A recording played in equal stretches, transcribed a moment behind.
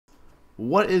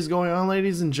What is going on,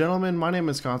 ladies and gentlemen? My name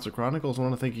is ConsoleChronicles. I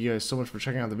want to thank you guys so much for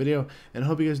checking out the video and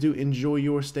hope you guys do enjoy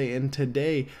your stay. And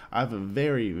today I have a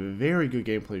very good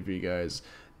gameplay for you guys.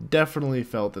 Definitely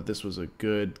felt that this was a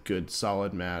good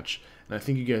solid match, and I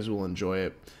think you guys will enjoy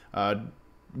it.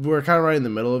 We're kind of right in the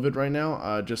middle of it right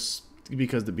now, just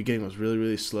because the beginning was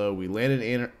really slow. We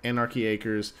landed Anarchy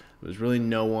Acres. There was really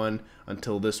no one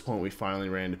until this point. We finally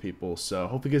ran into people. So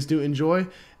hope you guys do enjoy,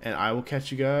 and I will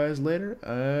catch you guys later.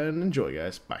 And enjoy,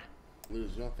 guys. Bye.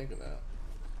 Lose, you don't think of that.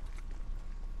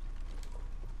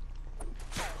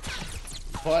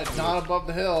 But not above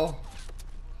the hill.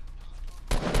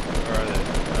 Where are they?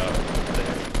 Oh,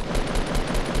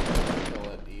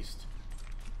 Hill at east.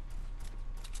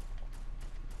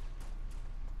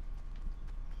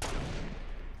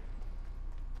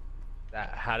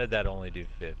 how did that only do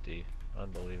 50?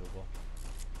 Unbelievable.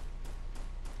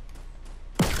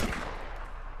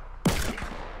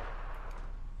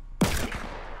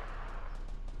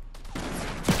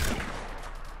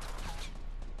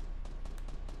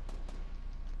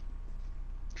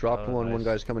 Dropped one. Nice. One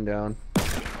guy's coming down.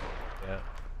 Yeah.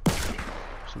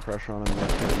 Some pressure on him.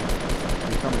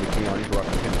 He's coming to Keon. He's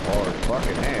rushing him hard.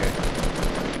 Fucking hey.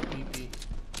 BP.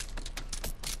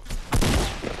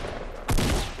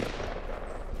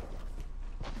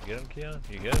 You get him, Keon?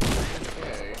 You get him?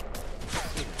 Okay.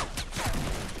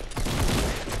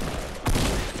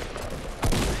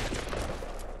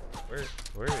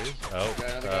 Where is? Oh,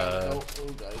 Guys are coming.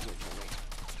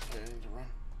 Okay, I need to run.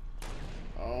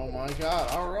 Oh my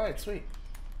god. Alright, sweet.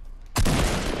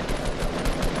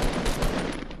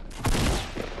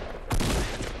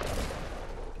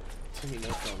 Timmy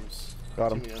no thumbs.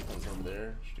 Got him. Timmy no thumbs over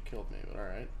there. Should have killed me, but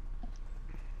alright.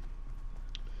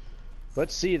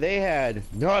 Let's see. They had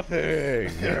nothing.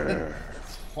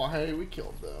 That's why we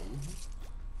killed them.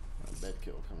 A bed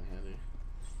kill come in handy.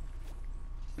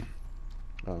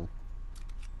 Oh.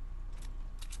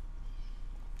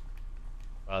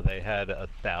 they had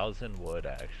 1,000 wood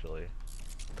actually.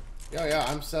 Yeah,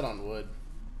 I'm set on wood.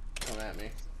 Come at me.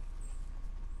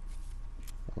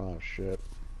 Oh shit.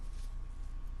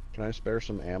 Can I spare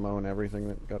some ammo and everything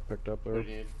that got picked up there? What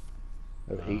do you need?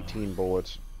 I have 18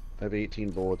 bullets. I have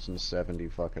 18 bullets and 70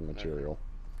 fucking material.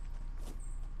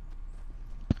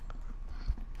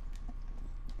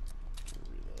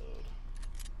 Reload.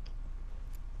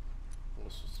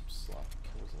 This was some sloppy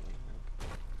kills in there.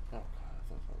 Oh god, I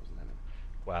thought that was an enemy.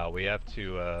 Wow, we have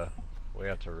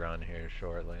to run here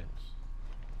shortly.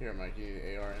 Here, Mike, you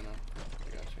need AR ammo.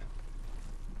 I got you.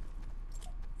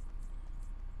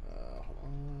 Hold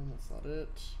on, that's not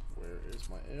it. Where is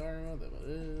my AR ammo? There it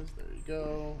is. There you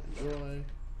go. Enjoy.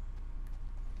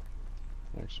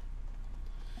 Thanks.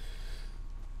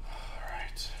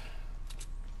 Alright.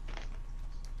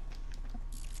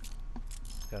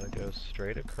 Gotta go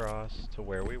straight across to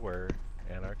where we were,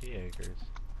 Anarchy Acres.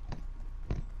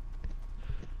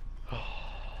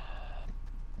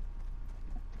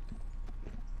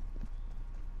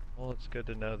 Well, it's good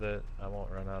to know that I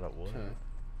won't run out of wood. Okay.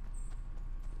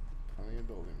 Plenty of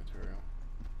building material.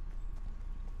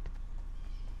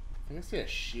 I think I see a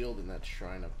shield in that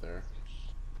shrine up there.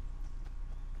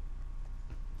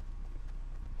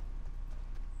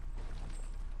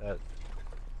 That,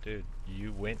 dude,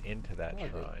 you went into that Oh,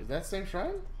 shrine. is that the same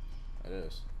shrine? It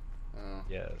is. Oh.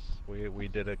 Yes, we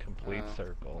did a complete Oh.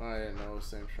 circle. I didn't know it was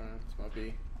the same shrine. It's my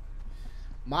B.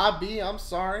 My B, I'm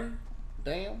sorry.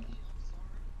 Damn.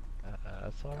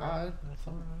 That's alright. That's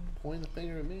alright. Pointing the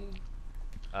finger at me.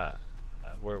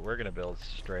 We're gonna build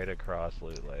straight across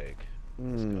Loot Lake.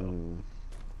 Let's go.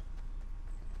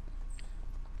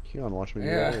 Keon, watch me.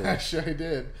 Yeah, Get actually I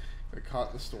did. Got caught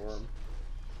in the storm.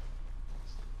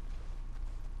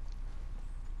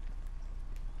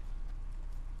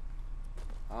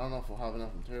 I don't know if we'll have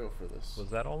enough material for this. Was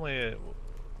that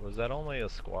only a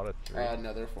squad of 3?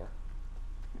 No, there are 4.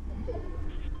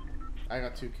 I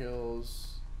got 2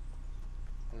 kills.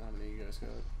 I don't know how many you guys got.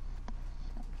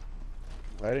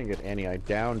 I didn't get any. I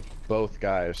downed both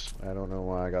guys. I don't know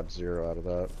why I got 0 out of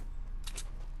that.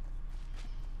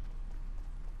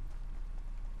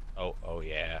 Oh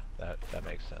yeah, that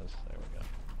makes sense. There we go.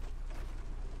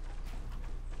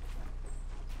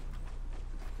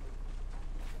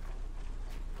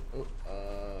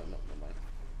 Oh, no, never mind.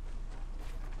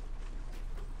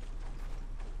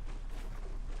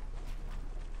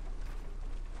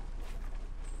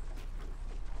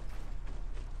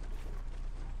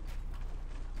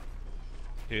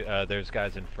 Dude, there's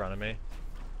guys in front of me.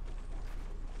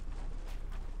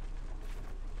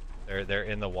 They're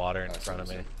in the water in front of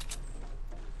me.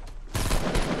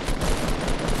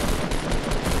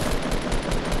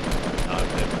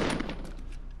 Knocked him.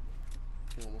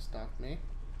 almost knocked me.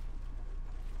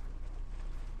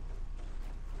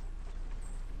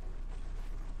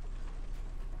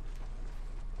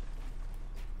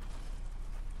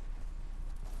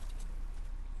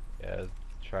 Yeah,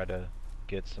 try to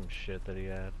get some shit that he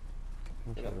had.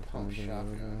 Get a pump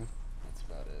shotgun. That's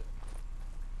about it.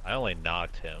 I only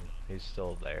knocked him. He's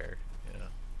still there, you know.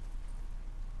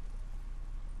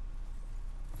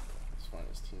 Let's find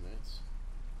his teammates.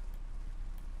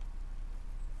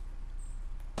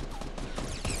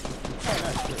 Oh,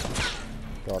 nice.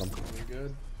 Got him. Very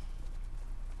good.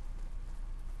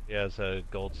 He has a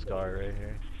gold scar right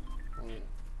here. Oh, yeah.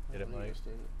 Hit it, Oh, you Mike. just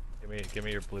did it. Give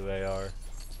me your blue AR.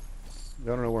 I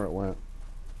don't know where it went.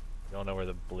 You don't know where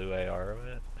the blue AR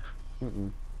went?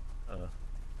 Mm-mm. Oh.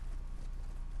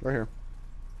 Right here.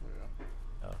 There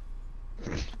you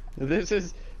Oh. This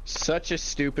is such a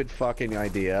stupid fucking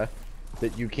idea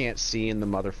that you can't see in the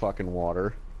motherfucking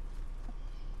water.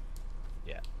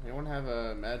 Yeah. go. Anyone have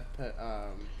a med pet,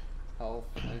 health,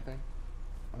 anything?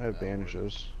 I have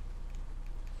bandages.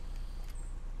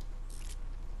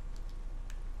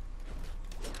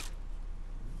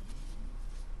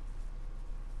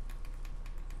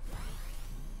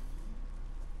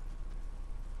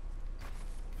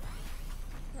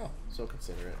 Oh, so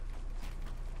considerate.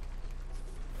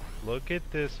 Look at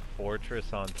this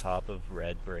fortress on top of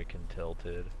red brick and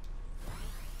tilted.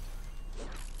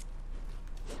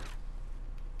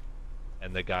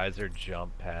 And the guys are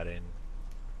jump padding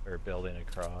or building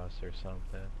across or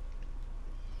something.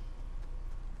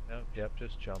 Nope, yep,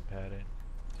 just jump padding.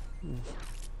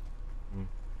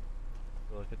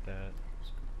 Look at that.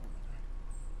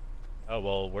 Oh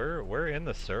well, we're in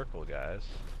the circle, guys.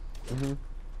 Mm-hmm.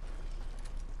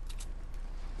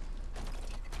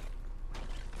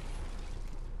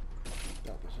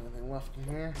 Doubt there's anything left in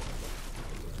here.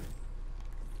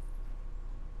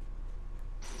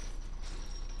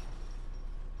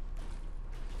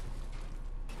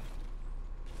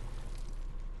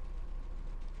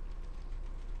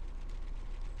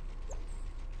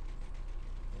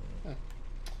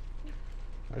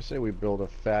 I say we build a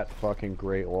fat fucking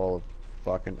Great Wall of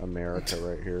fucking America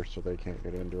right here so they can't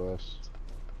get into us.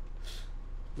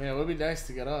 Man, it would be nice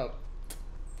to get up,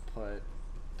 but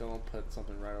don't put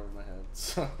something right over my head.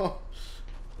 So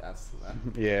that's that.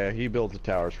 Yeah, he builds the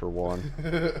towers for one.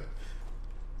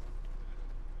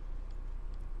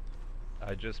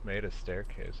 I just made a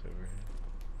staircase over here.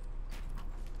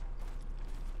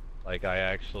 Like I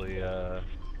actually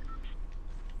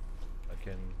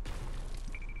fucking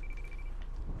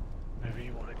whatever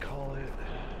you want to call it,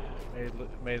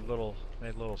 made little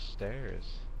stairs.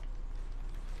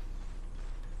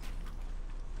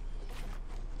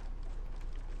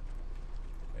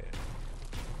 Wait.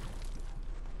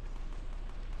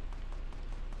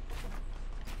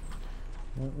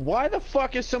 Why the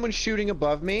fuck is someone shooting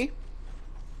above me?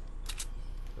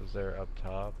 Was there up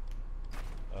top?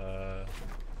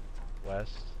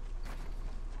 West.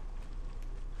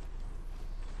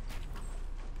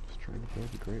 Just trying to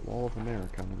build the Great Wall of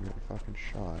America and I'm getting fucking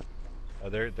shot. Oh,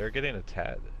 they're getting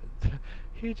attacked.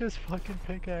 He just fucking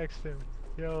pickaxed him.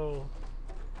 Yo.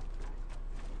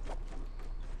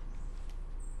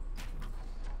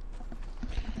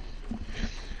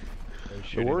 They're The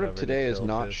shooting word over of the today is hill,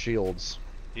 not too. shields.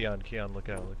 Keon, look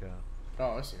out, look out.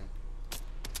 Oh, I see him.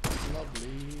 Lovely.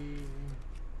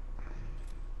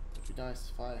 It'd be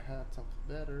nice if I had something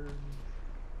better.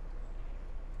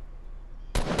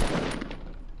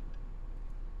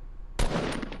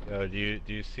 Yo, do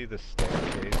you see the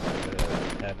staircase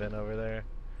to heaven over there?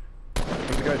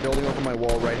 There's a guy building over my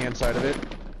wall, right hand side of it.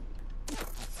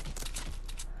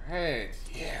 Hey,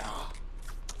 yeah.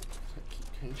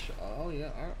 Keep shot. Oh yeah.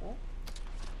 All right. Well.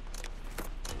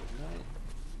 Good night.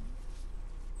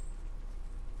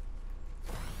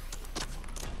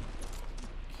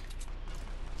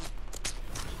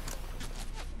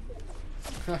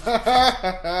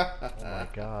 Oh my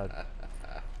god.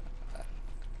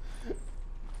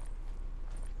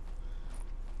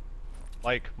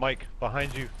 Mike,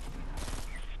 behind you.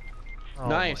 Oh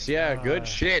Nice, my yeah, God. good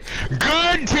shit.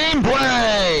 Good team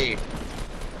play!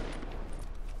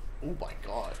 Oh my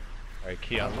god. Alright,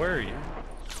 Keon, where are you?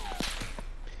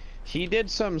 He did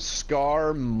some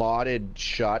Scar modded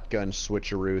shotgun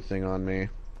switcheroo thing on me.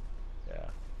 Yeah.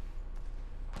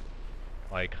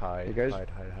 Mike, hide, Hey guys,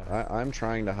 hide. I'm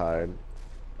trying to hide.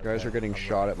 You guys Okay, are getting I'm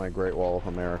shot at my Great Wall of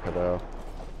America, though.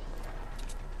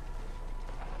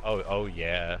 Oh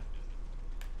yeah.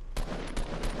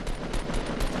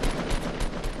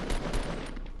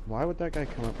 Why would that guy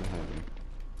come up behind me?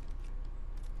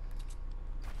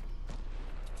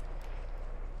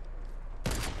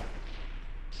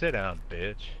 Sit down,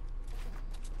 bitch.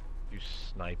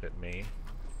 snipe at me.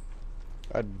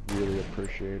 I'd really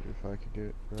appreciate it if I could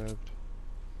get grabbed.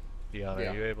 Dion,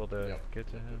 Yeah. are you able to Yep. get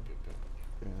to him?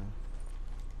 Yeah.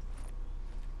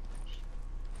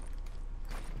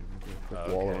 Maybe a quick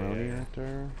Okay, wall around yeah, you yeah. right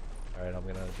there. Alright, I'm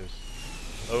gonna just...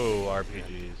 Oh,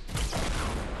 RPGs.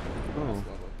 Oh. Lovely.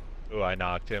 Oh, I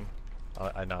knocked him.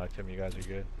 I knocked him. You guys are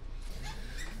good.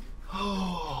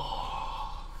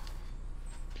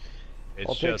 It's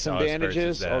I'll take just some us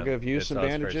bandages. versus I'll them. give you It's some us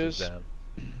versus bandages. them.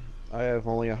 I have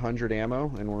only 100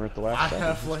 ammo, and we're at the last I second.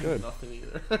 have That's like good. nothing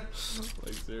either.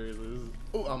 Like seriously.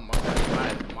 Oh,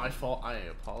 my fault. I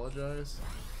apologize.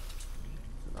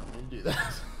 Did not mean to do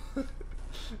that.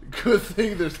 Good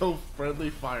thing there's no friendly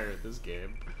fire in this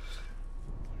game.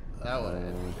 That would have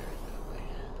ended very badly.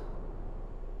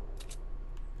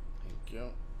 Thank you.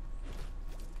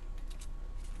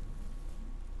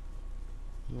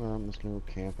 Well, I'm just gonna go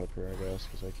camp up here, I guess,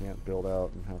 because I can't build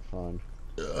out and have fun.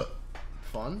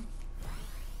 Fun?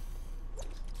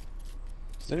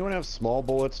 Does anyone have small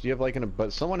bullets? Do you have like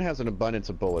but someone has an abundance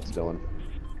of bullets, Dylan.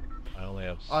 I only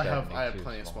have I have 72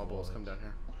 plenty of small bullets. Come down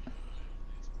here.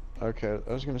 Okay,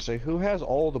 I was gonna say, who has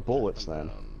all the bullets Come then?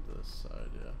 down this side,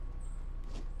 yeah.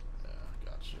 Yeah,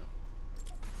 got you.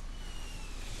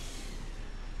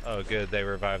 Oh, good. They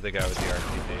revived the guy with the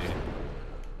RPG.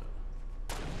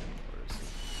 Where is he?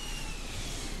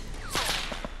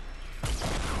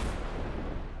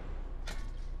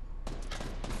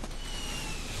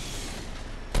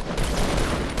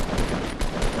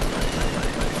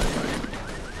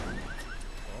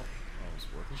 Well, that was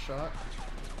worth a shot.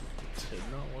 Did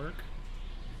not work.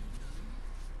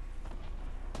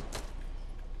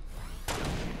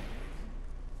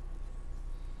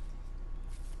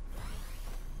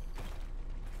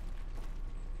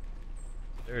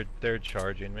 They're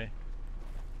charging me.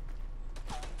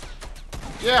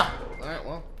 Yeah! Alright,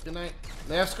 well, good night.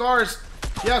 They have scars!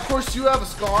 Yeah, of course you have a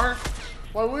scar!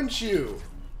 Why wouldn't you?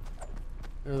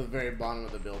 They're at the very bottom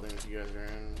of the building that you guys are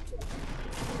in.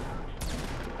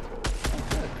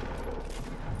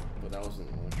 But that wasn't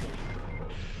the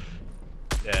one.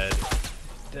 Dead.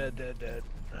 Dead, dead, dead.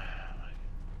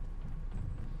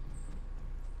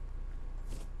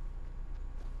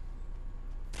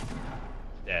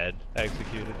 Dead.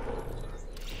 Executed.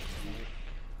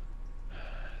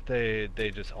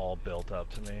 They just all built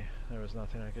up to me. There was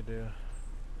nothing I could do.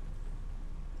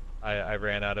 I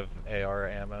ran out of AR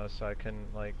ammo, so I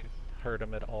couldn't like hurt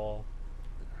them at all.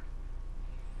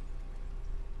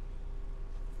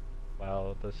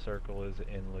 Wow, the circle is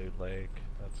in Loot Lake.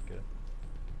 That's good.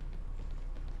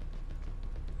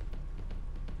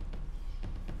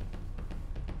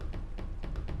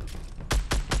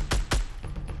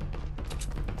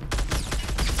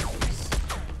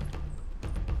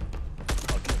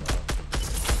 I'll come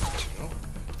up.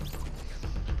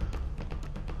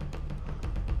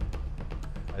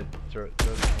 I throw the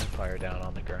fire down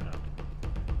on the ground.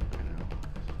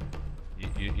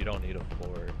 You don't need a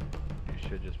floor. You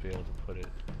should just be able to put it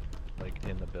like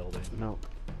in the building. No.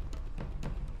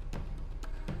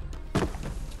 There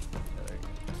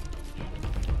you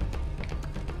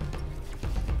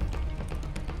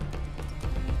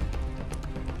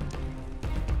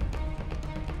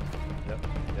go.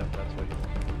 Yep, that's what you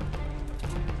want.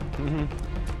 Mm-hmm.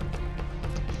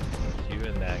 You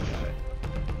and that guy.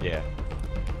 Yeah.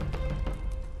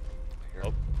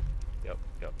 Oh. Yep.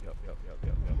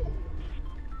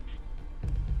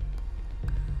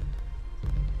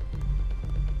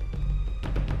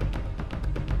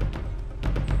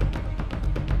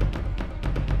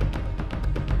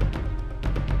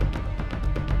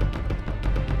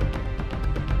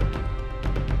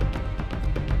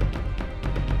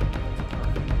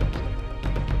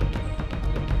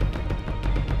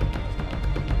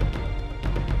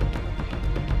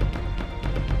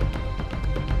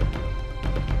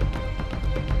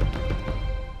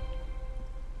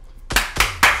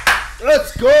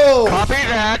 Let's go! Copy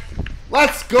that!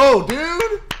 Let's go,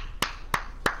 dude!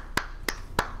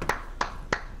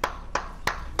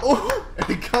 Oh, and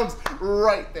it comes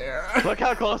right there. Look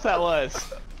how close that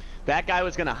was. That guy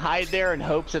was gonna hide there in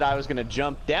hopes that I was gonna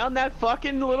jump down that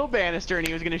fucking little banister and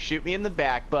he was gonna shoot me in the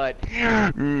back, but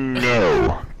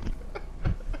no.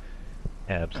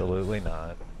 Absolutely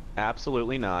not.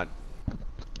 Absolutely not.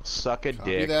 Suck a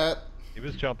Copy dick. that. He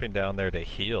was jumping down there to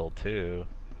heal too.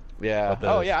 Yeah. But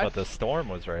the, Oh yeah. but the storm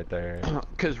was right there.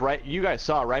 Cause you guys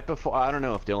saw right before. I don't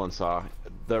know if Dylan saw.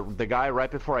 The guy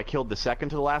right before I killed the second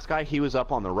to the last guy, he was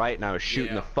up on the right and I was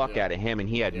shooting the fuck out of him and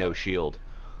he had no shield.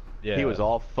 Yeah. He was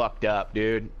all fucked up,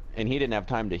 dude. And he didn't have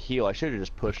time to heal. I should have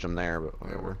just pushed him there, but It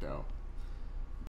whatever. worked out.